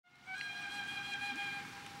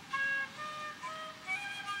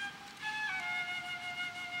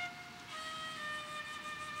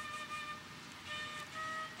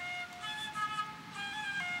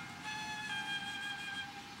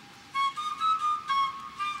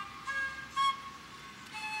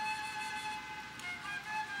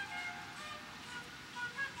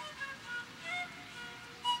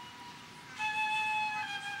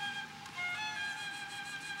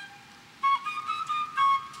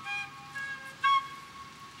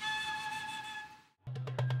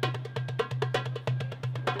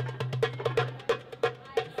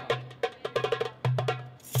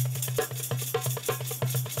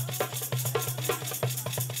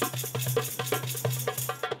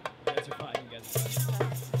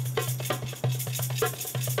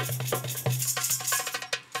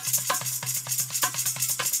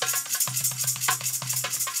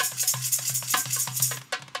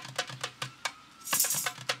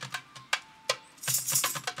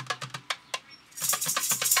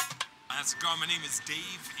How's it going? My name is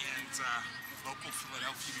Dave, and local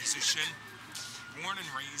Philadelphia musician, born and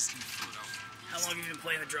raised in Philadelphia. How long have you been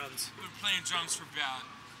playing the drums? I've been playing drums for about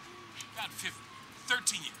 13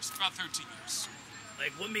 years. About 13 years.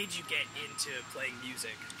 Like, what made you get into playing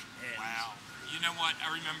music? And wow. You know what? I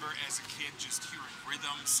remember as a kid just hearing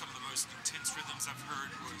rhythms. Some of the most intense rhythms I've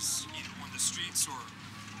heard was either on the streets or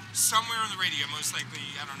somewhere on the radio. Most likely,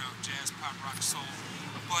 I don't know, jazz, pop, rock, soul.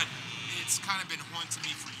 But it's kind of been haunting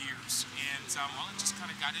me for years. And well, I just kind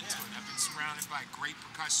of got into it. I've been surrounded by great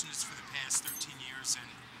percussionists for the past 13 years, and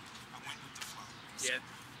I went with the flow. Yeah.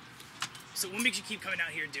 So what makes you keep coming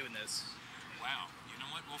out here and doing this? Wow. You know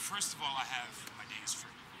what? Well, first of all, I have my days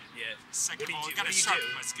free. Yeah. Second of all, I got to sharpen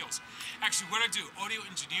my skills. Actually, what I do, audio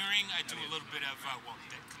engineering, I do a little bit of,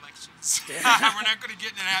 debt collections. We're not going to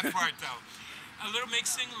get into that part, though. A little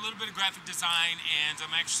mixing, a little bit of graphic design, and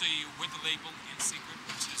I'm actually with the label In Secret,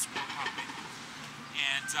 which is Hauptman.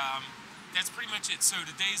 And that's pretty much it. So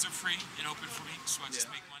the days are free and open for me, so I just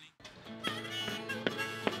make money.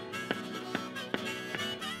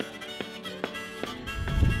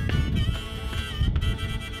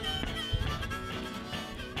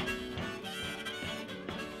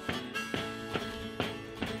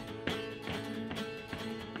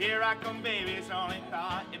 Here I come, baby, it's only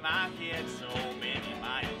thought in my head. So many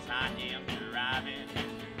miles I am driving.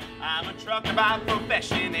 I'm a trucker by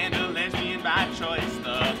profession and a lesbian by choice.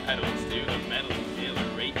 The pedals to the metal,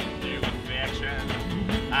 exhilarating through affection.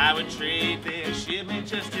 I would trade this shipment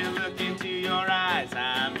just to look into your eyes.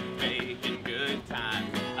 I'm making good time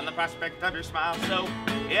on the prospect of your smile. So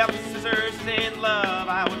if scissors is in love,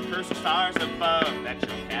 I would curse the stars above. That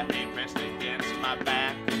your cafe pressed against my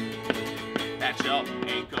back. That your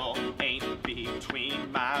ankle ain't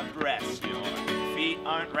between my breasts. Your feet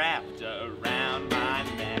aren't wrapped around my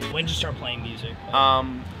neck. When did you start playing music?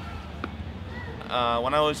 When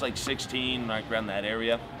I was like 16, like around that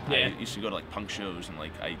area, yeah. I used to go to like punk shows and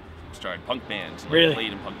like I started punk bands and really?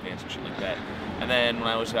 Played in punk bands and shit like that. And then when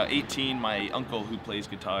I was 18, my uncle who plays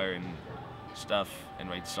guitar and stuff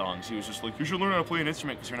and writes songs, he was just like, you should learn how to play an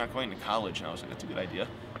instrument because you're not going to college. And I was like, that's a good idea.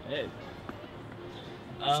 Hey.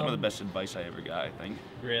 Some of the best advice I ever got, I think.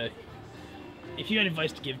 Really? If you had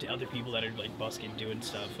advice to give to other people that are like busking, doing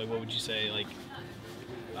stuff, like what would you say? Like,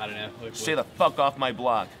 I don't know. Like, stay the fuck off my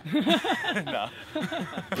block. No.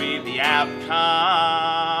 With the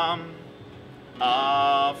outcome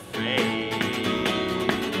of fate.